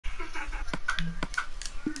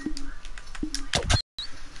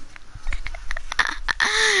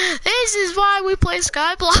This is why we play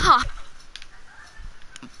Skyblock.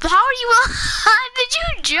 How are you? Did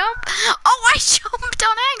you jump? Oh, I jumped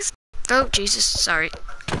on X. Oh, Jesus, sorry.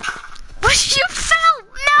 What? You fell?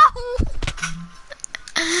 No.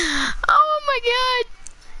 Oh my God.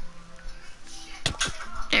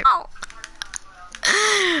 There. Oh.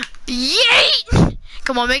 Yeet!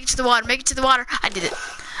 Come on, make it to the water. Make it to the water. I did it.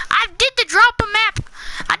 I did the drop a map.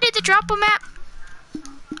 I did the drop a map.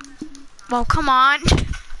 Well, come on.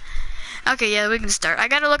 Okay, yeah, we can start. I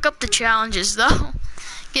gotta look up the challenges though.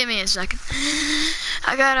 Give me a second.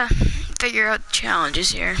 I gotta figure out the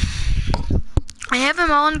challenges here. I have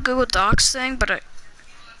them all in Google Docs thing, but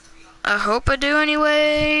I hope I do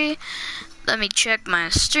anyway. Let me check my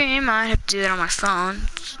stream. I have to do that on my phone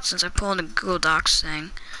since I pulled the Google Docs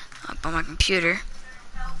thing up on my computer.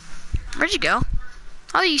 Where'd you go?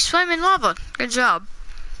 Oh, you swam in lava. Good job.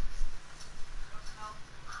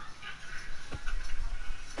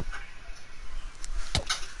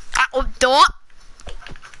 Oh,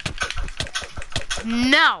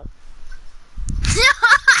 no.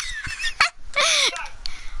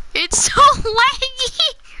 It's so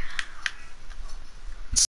laggy.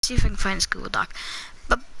 Let's see if I can find this Google Doc.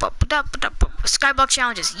 Skyblock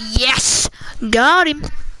challenges. Yes! Got him.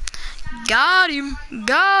 Got him.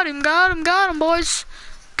 Got him. Got him. Got him, boys.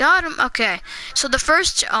 Got him. Okay. So the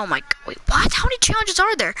first... Oh my... Wait, what? How many challenges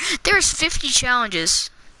are there? There's 50 challenges.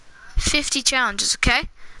 50 challenges, okay?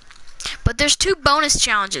 But there's 2 bonus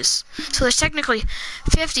challenges. So there's technically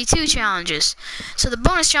 52 challenges. So the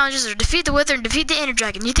bonus challenges are defeat the Wither and defeat the Ender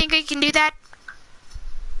Dragon. You think I can do that?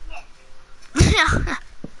 Yeah.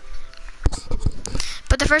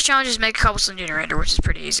 But the first challenge is make a cobblestone generator, which is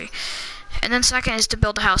pretty easy. And then second is to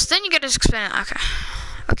build a house. Then you get to expand it. Okay.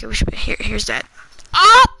 Okay, we should be here. Here's that.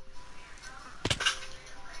 Oh!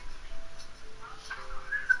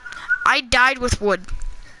 I died with wood.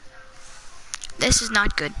 This is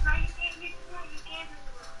not good.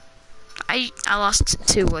 I lost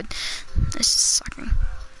 2 wood. This is sucking.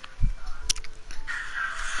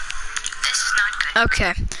 This is not good.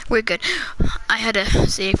 Okay, we're good. I had to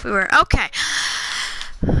see if we were okay.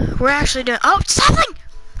 We're actually doing. Oh, sapling!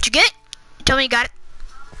 Did you get it? Tell me you got it.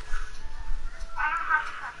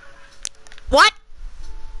 What?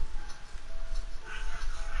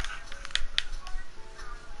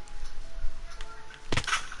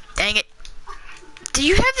 Dang it. Do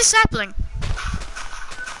you have the sapling?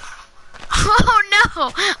 Oh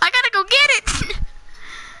no! I gotta go get it!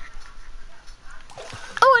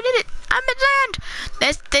 Oh, I did it! I'm at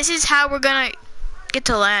land! This is how we're gonna get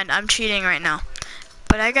to land. I'm cheating right now.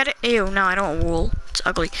 But I gotta... Ew, no, I don't want wool. It's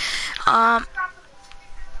ugly.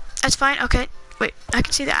 That's fine. Okay. Wait, I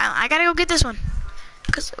can see the island. I gotta go get this one.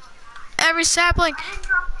 Because every sapling...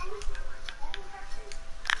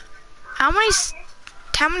 How many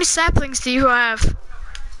saplings do you have?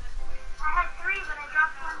 I have 3, but I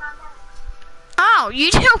dropped one on them. Oh,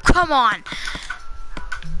 you do? Come on.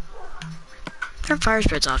 Turn fire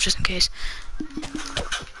spreads off just in case.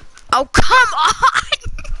 Oh, come on!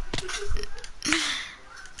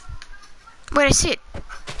 Wait, I see it.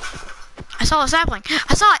 I saw the sapling.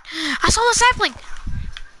 I saw it. I saw the sapling.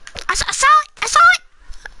 I saw it. I saw it.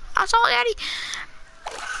 I saw it, Daddy.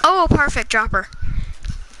 Oh, perfect dropper.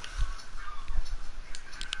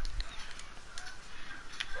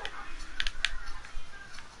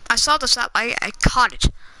 I saw the sap. I caught it.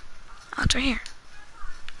 Oh, it's right here.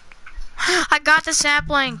 I got the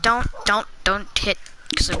sapling. Don't hit,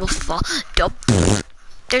 because it will fall. Don't.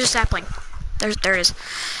 There's a sapling. There it is.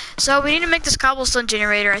 So we need to make this cobblestone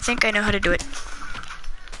generator. I think I know how to do it.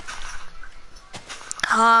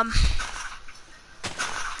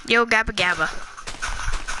 Yo, gabba gabba.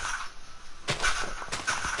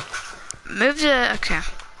 Move the. Okay.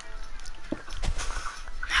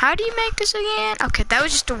 How do you make this again? Okay, that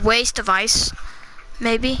was just a waste of ice.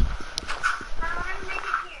 Maybe.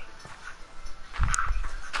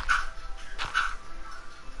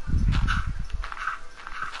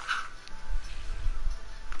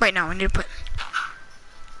 Wait, no, we need to put...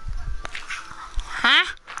 Huh?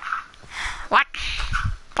 What?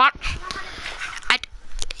 What?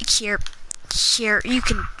 Here, you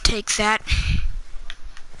can take that.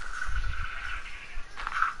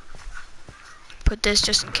 Put this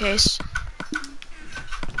just in case.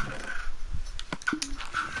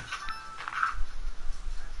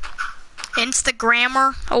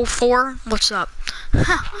 Instagrammer 04, what's up?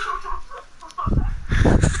 I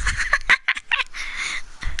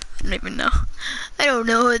don't even know. I don't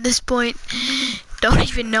know at this point. Don't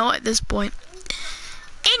even know at this point.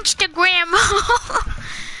 Instagram.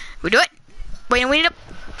 We do it. Wait, we need to.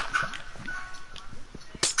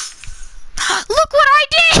 Look what I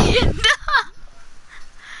did!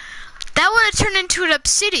 turn into an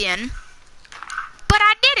obsidian, but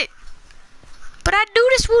I did it. But I do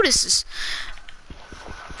this, woo this.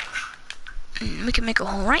 We can make a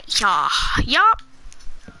hole right here. Yup.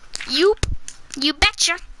 Yoop. You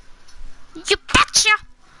betcha. You betcha.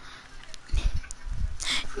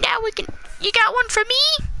 Now we can. You got one for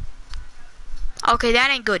me? Okay, that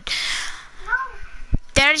ain't good.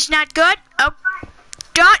 That is not good. Oh,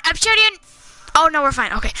 don't. I'm shooting. Oh no, we're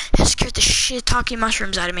fine. Okay, that scared the shit talking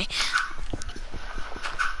mushrooms out of me.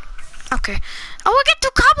 Okay. Oh, we get 2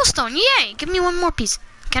 cobblestone. Yay! Give me one more piece.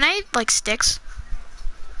 Can I like sticks?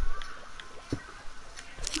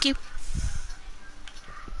 Thank you.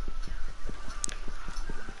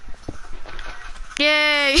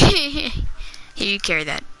 Yay! Here, you carry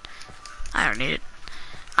that. I don't need it.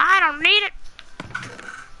 I don't need it.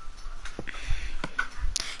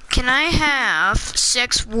 Can I have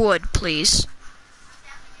 6 wood, please?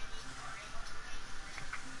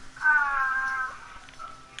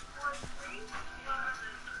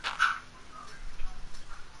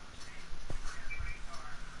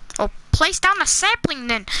 Oh, place down the sapling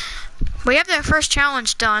then. We have the first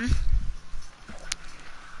challenge done.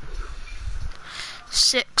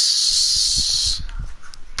 6.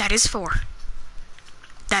 That is 4.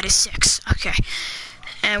 That is 6. Okay.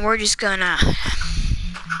 And we're just gonna...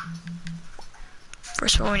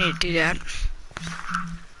 First of all, we need to do that.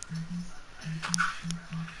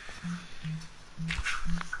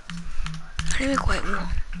 How do you make white wool?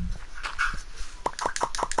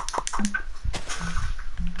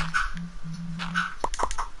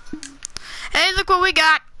 Hey, look what we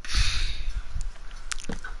got.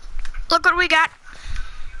 Look what we got.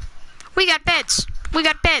 We got beds. We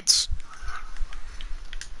got beds.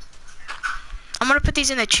 I'm gonna put these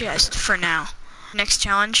in the chest for now. Next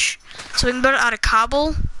challenge. So we can build it out of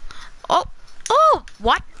cobble. Oh, oh,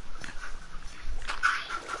 what?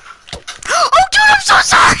 Oh, dude, I'm so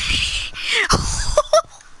sorry.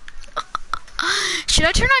 Should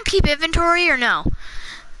I turn on keep inventory or no?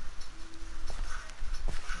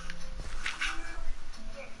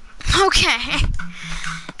 Okay.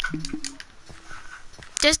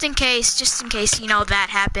 Just in case, you know, that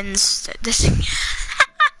happens.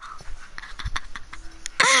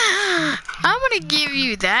 I'm gonna give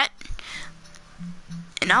you that.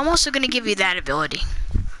 And I'm also gonna give you that ability.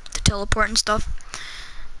 To teleport and stuff.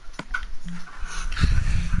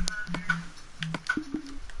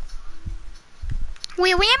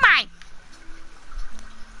 Where am I?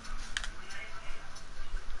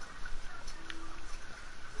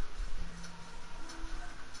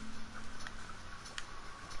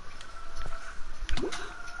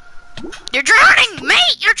 You're drowning,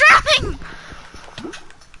 mate! You're drowning!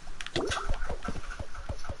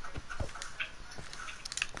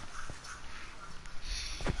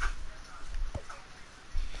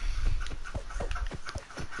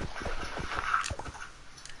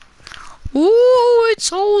 Ooh, it's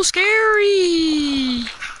so scary!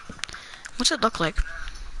 What's it look like?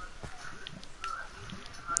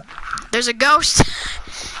 There's a ghost!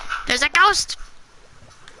 There's a ghost!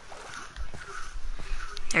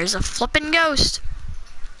 There's a flippin' ghost.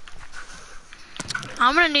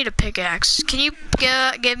 I'm gonna need a pickaxe. Can you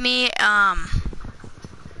give me,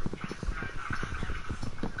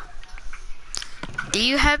 do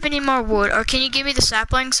you have any more wood? Or can you give me the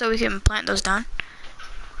saplings so we can plant those down?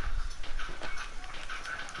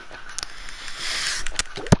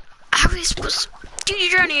 How are we supposed to... Dude,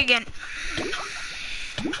 you're drowning again.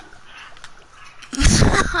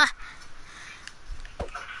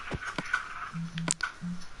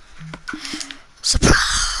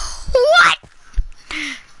 What?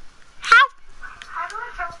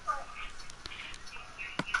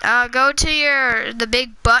 How? Go to the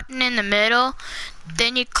big button in the middle.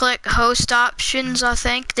 Then you click host options, I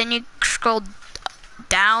think. Then you scroll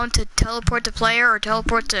down to teleport the player or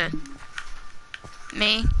teleport to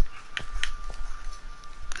me.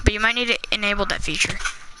 But you might need to enable that feature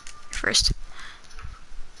first.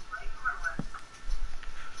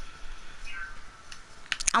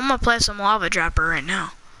 I'm gonna play some lava dropper right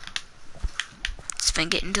now. It's been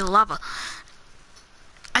getting to the lava.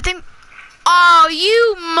 I think. Oh,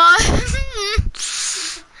 you must.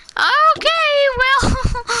 Okay, well.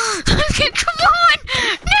 Okay, come on.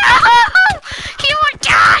 No! He will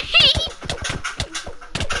die!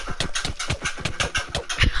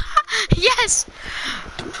 Yes!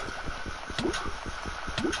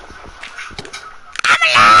 I'm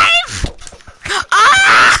alive!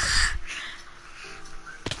 Ah!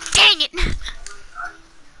 Dang it!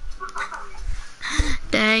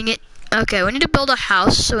 Dang it. Okay, we need to build a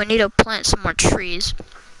house, so we need to plant some more trees.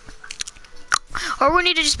 Or we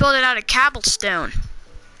need to just build it out of cobblestone.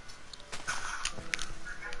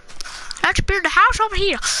 Let's build a house over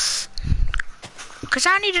here. Cause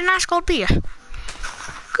I need a nice cold beer.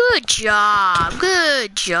 Good job.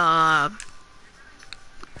 Good job.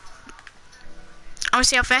 I wanna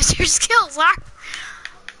see how fast your skills are.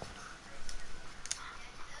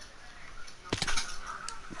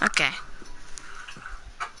 Okay.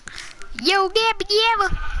 Yo, Gabby,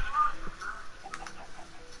 Gabba.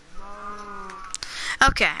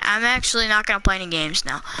 Okay, I'm actually not gonna play any games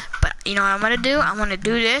now. But you know what I'm gonna do? I'm gonna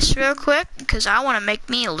do this real quick because I wanna make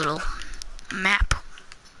me a little map.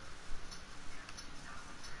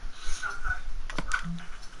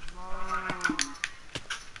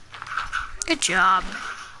 Good job.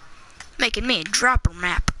 Making me a dropper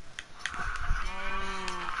map.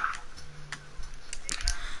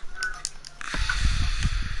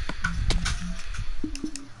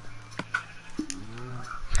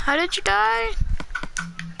 How did you die?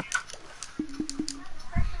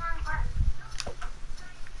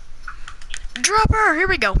 Dropper, here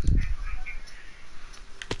we go.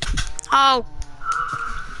 Oh.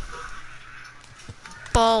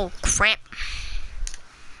 Bull crap.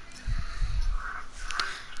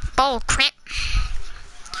 Bull crap.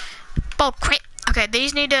 Bull crap. Okay,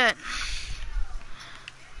 these need to...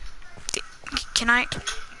 Can I...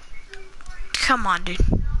 Come on, dude.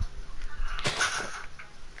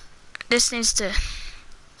 This needs to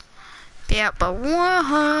be out by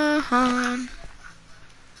one.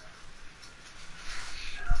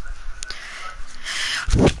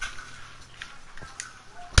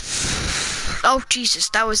 Oh Jesus,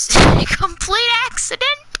 that was a complete accident.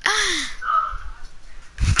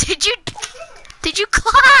 Did you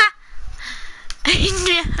clap?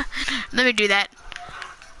 Let me do that.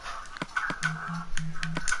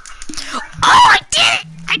 Oh, I did it!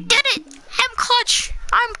 I did it! I'm Clutch.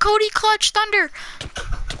 I'm Cody Clutch Thunder.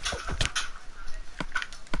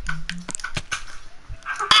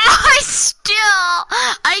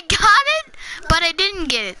 I got it, but I didn't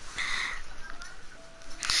get it.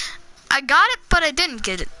 I got it, but I didn't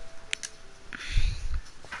get it.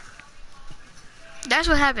 That's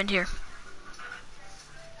what happened here.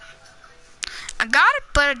 I got it,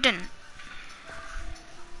 but I didn't.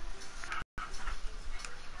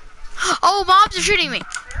 Oh, mobs are shooting me.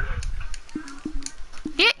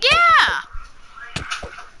 Yeah.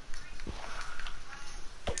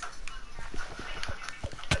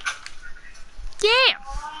 Yeah.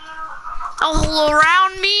 All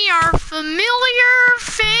around me are familiar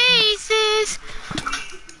faces.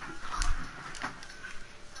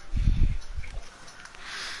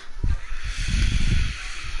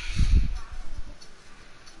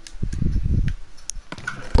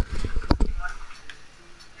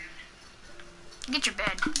 Get your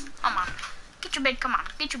bed. Come on. Get your bed, come on.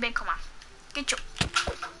 Get your bed, come on. Get your...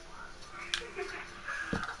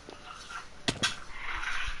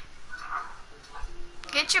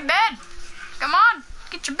 Get your bed. Come on.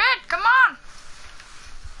 Get your bed, come on.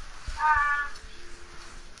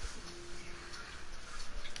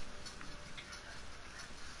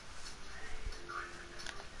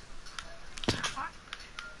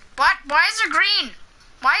 What? Why is there green?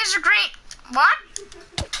 Why is there green? What?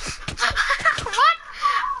 What?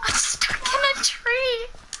 I'm stuck in a tree.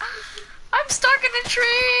 I'm stuck in a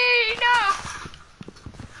tree. No.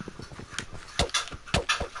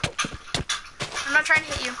 I'm not trying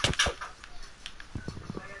to hit you.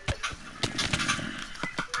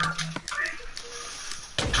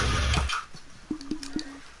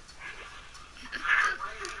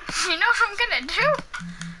 You know what I'm gonna do?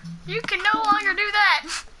 You can no longer do that.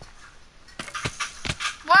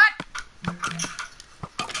 What?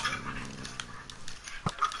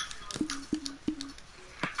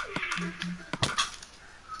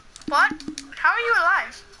 What? How are you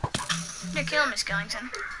alive? You're killing me, Skellington.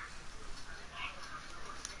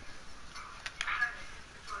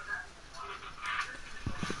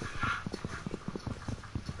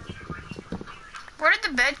 Where did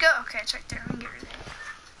the bed go? Okay, it's right there. We can get rid of it.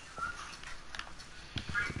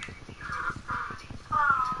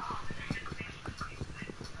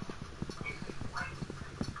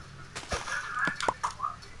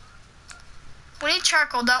 We need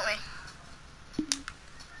charcoal, don't we?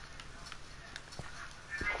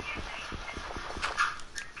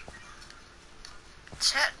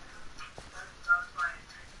 Set.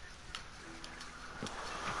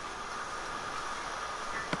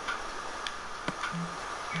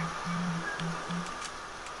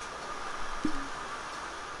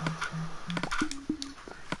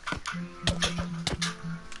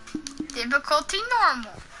 Difficulty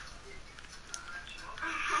normal.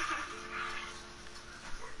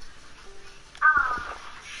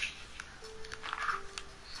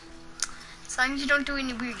 As long as you don't do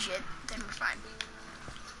any weird shit. then we're fine.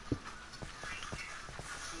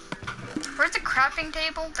 Where's the crafting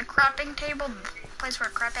table? The crafting table, the place where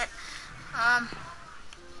I crap at.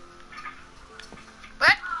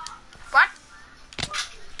 What? What?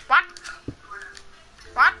 What?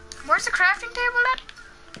 What? Where's the crafting table at?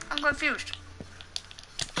 I'm confused.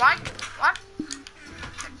 What? What?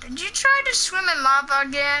 Did you try to swim in lava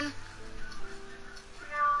again?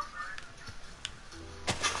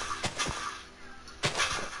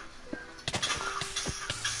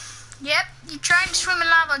 Yep, you're trying to swim in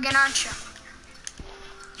lava again, aren't you?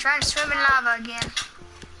 Trying to swim in lava again.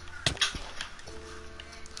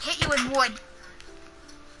 Hit you with wood.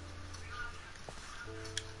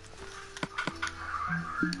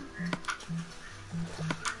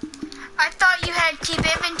 I thought you had keep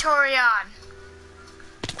inventory on.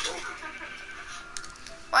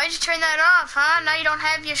 Why did you turn that off, huh? Now you don't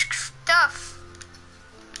have your stuff.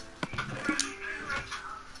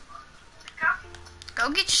 Go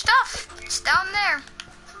get your stuff. It's down there.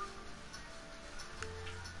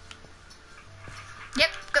 Yep,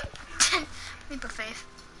 go. Leap of faith.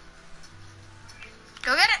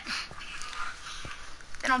 Go get it.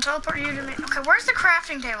 Then I'll teleport you to me. Okay, where's the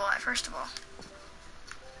crafting table at, first of all?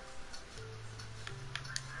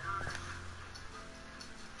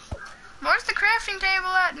 Where's the crafting table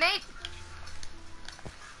at, Nate?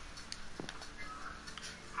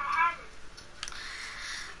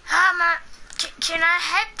 Can I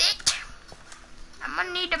have it? I'm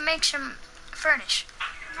gonna need to make some furnish.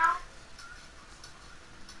 No.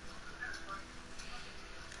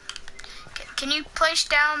 Can you place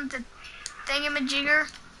down the thingamajigger?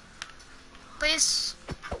 Please?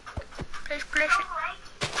 Please place it.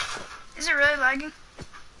 Is it really lagging?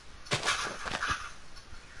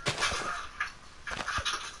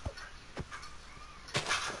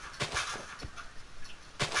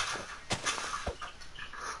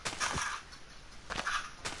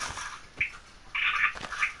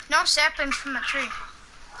 No saplings from the tree.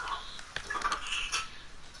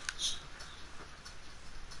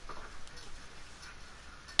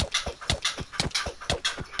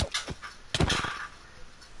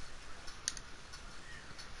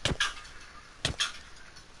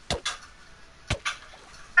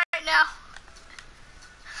 Right now.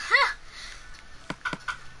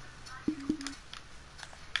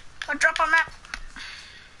 I'll drop on that.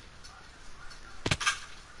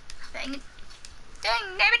 Dang it.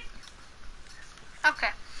 Dang it. Okay,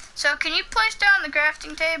 so can you place down the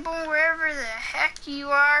crafting table wherever the heck you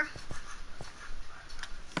are?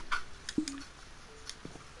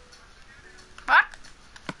 What?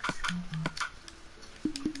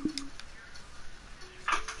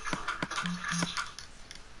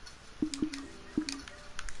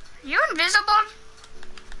 You invisible?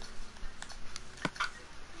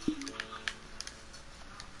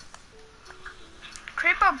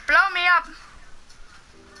 Creeper, blow me up.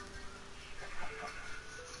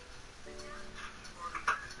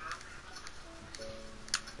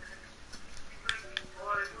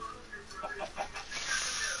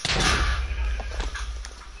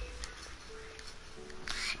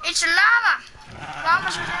 It's lava!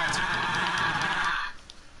 Lava's with it.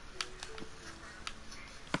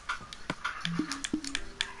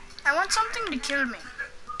 I want something to kill me.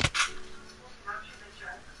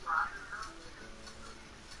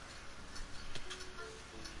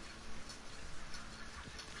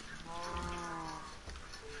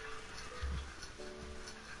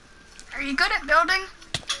 Are you good at building?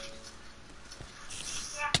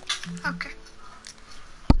 Yeah. Okay.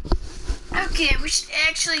 Okay, we should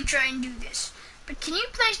actually try and do this. But can you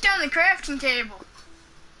place down the crafting table?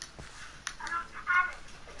 I don't have it.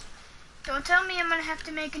 Don't tell me I'm gonna have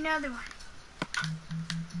to make another one.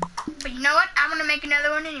 But you know what? I'm gonna make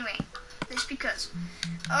another one anyway. Just because.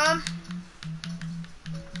 I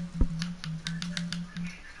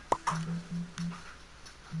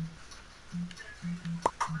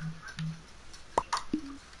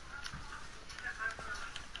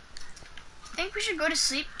think we should go to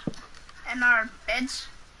sleep in our beds.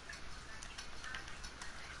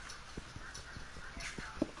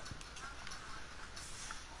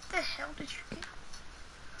 What the hell did you get?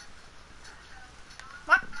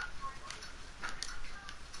 What?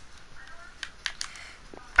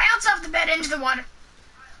 Bounce off the bed into the water.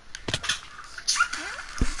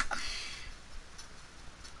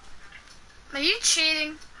 Are you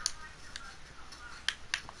cheating?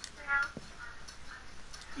 No.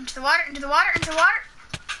 Into the water, into the water, into the water.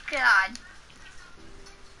 God.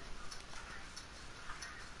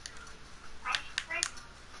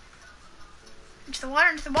 Into the water,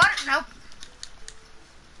 into the water. Nope.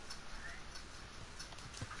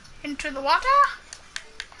 Into the water.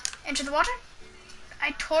 Into the water.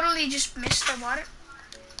 I totally just missed the water.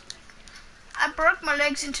 I broke my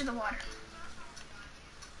legs into the water.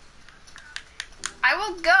 I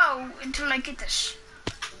will go until I get this.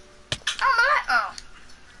 Oh, my leg. Oh.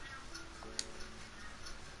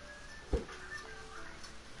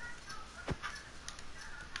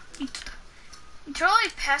 You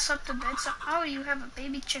totally pass up the bed. So, oh, you have a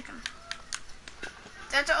baby chicken.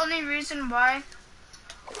 That's the only reason why.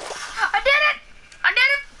 I did it! I did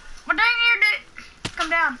it! My dang ear did it! Come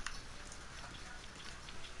down.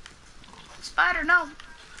 Spider, no.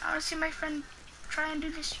 I want to see my friend try and do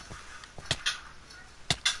this.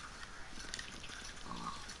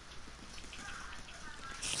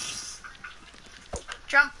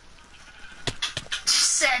 Jump.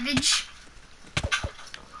 Savage.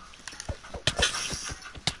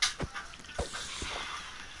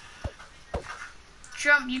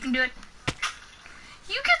 Jump, you can do it.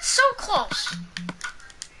 You get so close.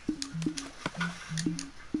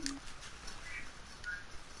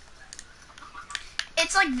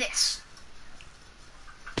 It's like this.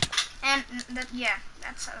 And that, yeah,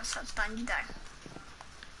 that's how it's done. You die.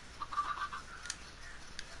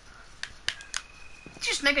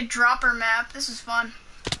 Just make a dropper map. This is fun.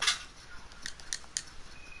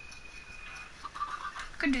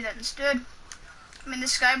 Could do that instead. I mean,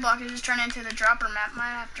 this skyblock is just turned into the dropper map. Might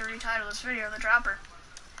have to retitle this video the dropper.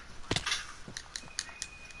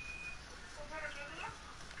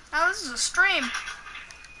 Oh, this is a stream.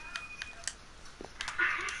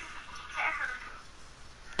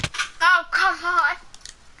 Oh, come on.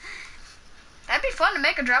 That'd be fun to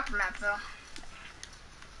make a dropper map, though.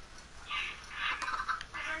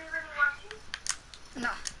 No.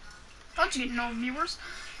 Don't you get no viewers?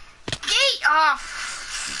 Yeet off.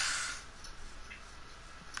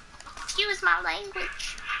 Excuse my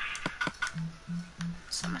language.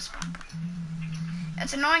 So my spawn point.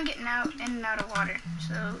 It's annoying getting out in and out of water.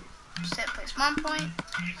 So set place spawn point.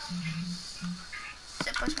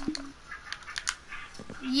 Set place spawn point.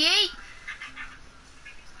 Yeet.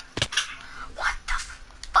 What the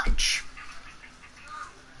fudge?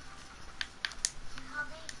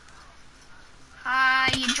 Hi,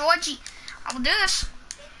 Georgie. I will do this.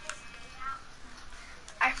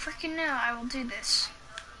 I freaking know I will do this.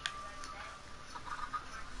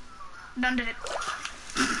 Done did it.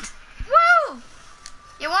 Woo!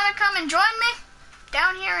 You want to come and join me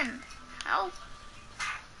down here in hell?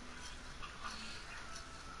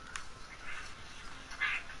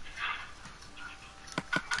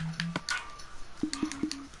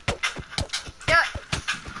 Do it.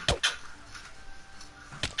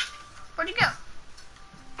 Where'd you go?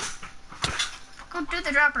 Go do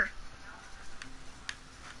the dropper.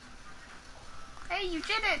 Hey, you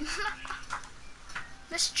did it.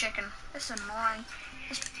 This chicken. This is annoying.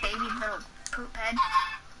 This baby little poop head.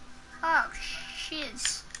 Oh,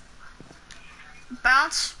 shiz.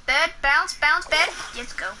 Bounce, bed, bounce, bounce, bed.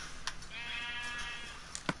 Let's go.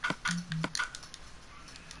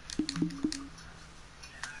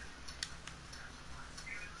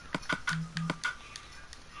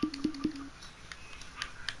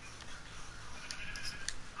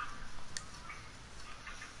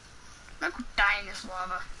 I'm gonna die in this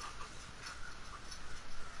lava.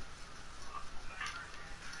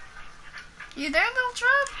 You there, little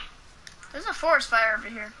chub? There's a forest fire over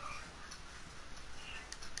here.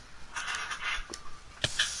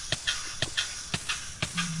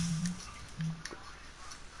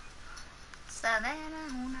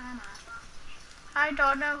 Savannah. I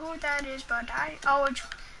don't know who that is, but it's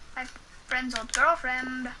my friend's old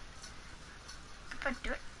girlfriend. If I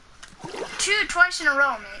do it twice in a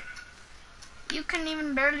row, mate. You can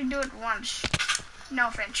even barely do it once. No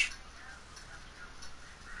French.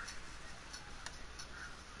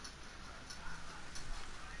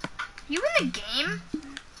 You in the game?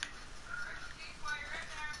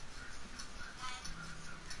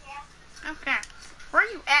 Okay. Where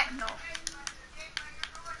are you at, though?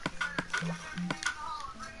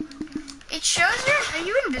 It shows you? Are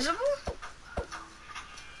you invisible?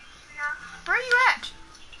 Where are you at?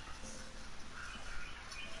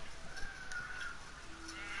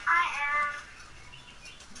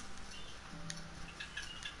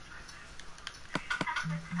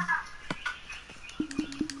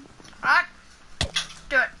 What?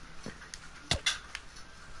 Do it.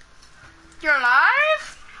 You're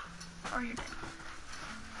alive? Or you're dead?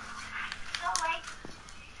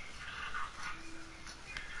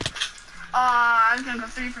 I was gonna go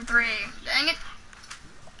 3 for 3. Dang it.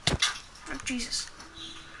 Oh, Jesus.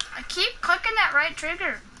 I keep clicking that right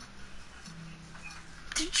trigger.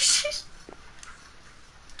 Did you just...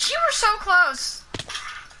 You were so close.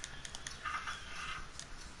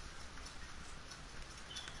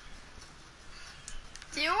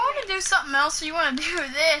 Do you want to do something else or you want to do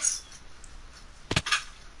this?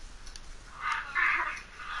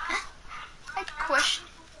 I question.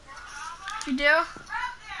 You do?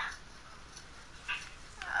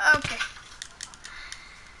 Okay.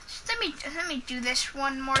 Just let me do this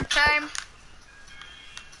one more time.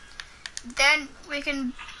 Then we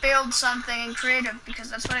can build something creative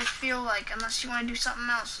because that's what I feel like. Unless you want to do something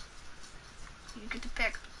else, you get to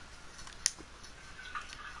pick.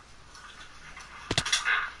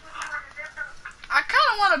 I kind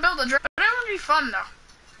of want to build a drone, but it would be fun though.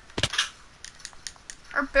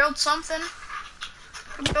 Or build something.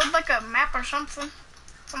 Build like a map or something.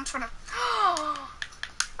 Some sort of.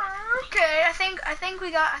 Okay, I think I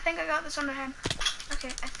got this under hand. Okay,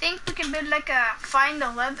 I think we can build like a find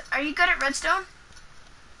the leather. Are you good at redstone?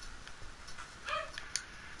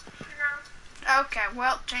 No. Okay,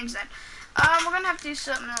 well, change that. We're gonna have to do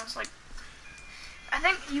something else. Like, I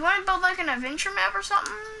think you want to build like an adventure map or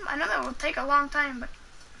something. I know that will take a long time, but.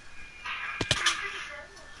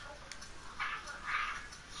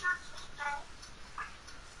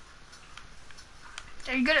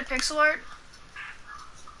 Are you good at pixel art?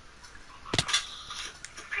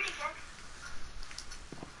 Pretty good.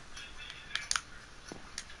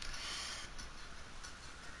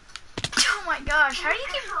 Oh my gosh, how do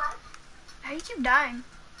you keep dying?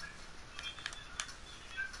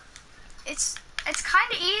 It's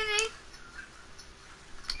kind of easy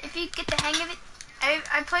if you get the hang of it.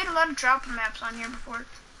 I played a lot of dropper maps on here before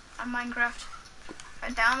on Minecraft. I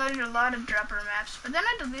downloaded a lot of dropper maps, but then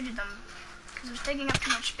I deleted them because it was taking up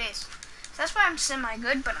too much space. So that's why I'm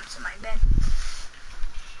semi-good, but I'm semi-bad.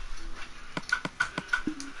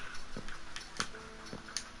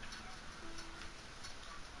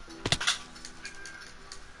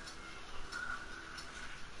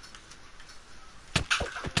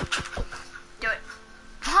 Do it.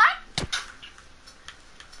 What?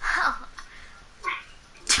 Oh.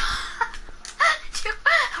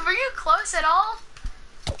 Were you close at all?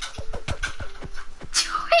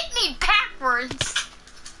 You hit me backwards.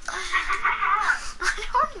 I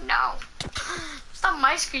don't know. It's on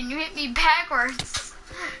my screen. You hit me backwards.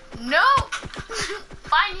 No.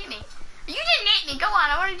 Fine, hit me. You didn't hit me. Go on.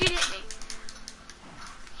 I wanted you to hit me.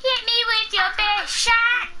 Hit me with your best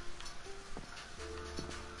shot.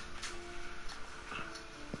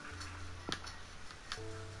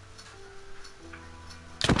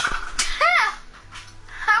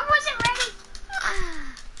 I wasn't ready.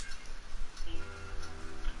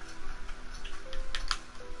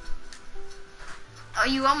 Oh,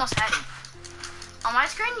 you almost had it. On my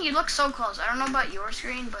screen, you look so close. I don't know about your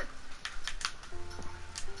screen, but...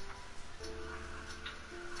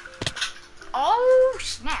 Oh,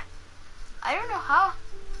 snap. I don't know how.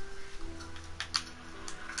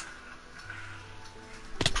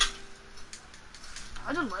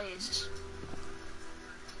 How delay is this?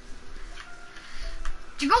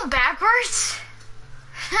 You go backwards?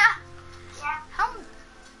 Yeah. How?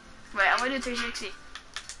 Wait, I'm gonna do 360.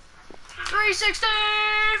 360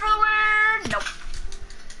 for the win! Nope.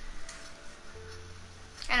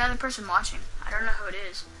 Another person watching. I don't know who it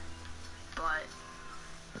is, but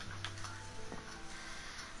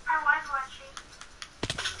I was watching.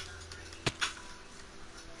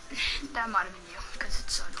 that might have been you because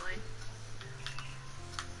it's so delayed.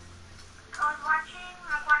 I was watching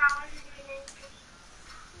like when I was in the industry.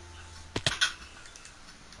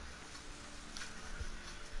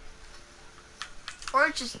 Or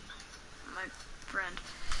it's just my friend.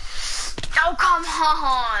 Oh, come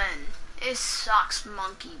on! It sucks,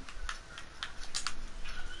 monkey.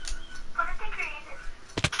 What if they created?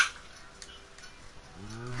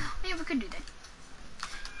 Yeah, we could do that.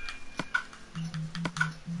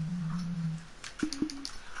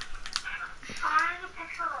 I want to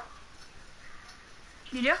pixel art.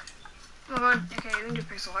 You do? Oh my god, okay, we can do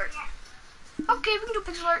pixel art. Yeah. Okay, we can do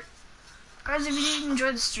pixel art. Guys, if you did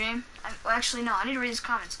enjoy the stream, well, actually, no, I need to read his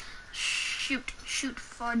comments. Shoot,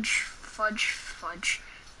 fudge.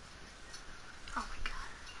 Oh my god.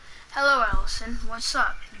 Hello, Allison. What's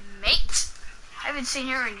up, mate? I haven't seen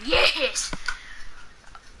her in years.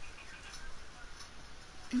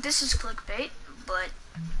 This is clickbait, but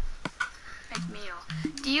make me ill.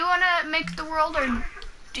 Do you want to make the world, or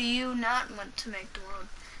do you not want to make the world?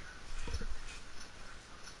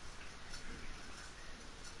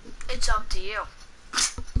 It's up to you.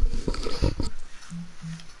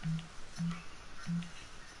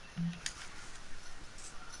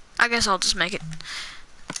 I guess I'll just make it.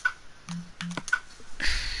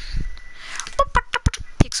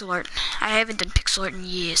 Pixel art. I haven't done pixel art in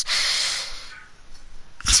years.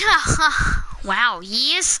 Wow,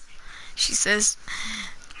 years? She says.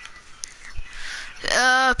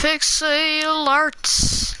 Pixel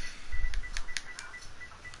arts.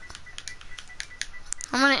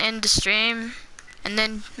 I'm gonna end the stream and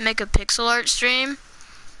then make a pixel art stream.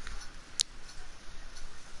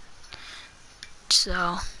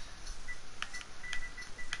 So,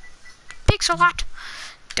 pixel art.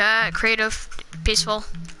 Creative, peaceful.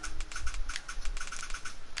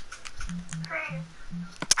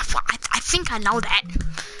 I think I know that.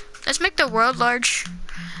 Let's make the world large.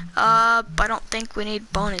 But I don't think we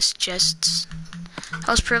need bonus chests.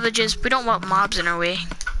 House privileges. We don't want mobs in our way.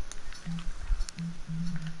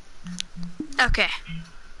 Okay.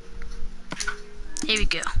 Here we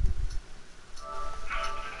go.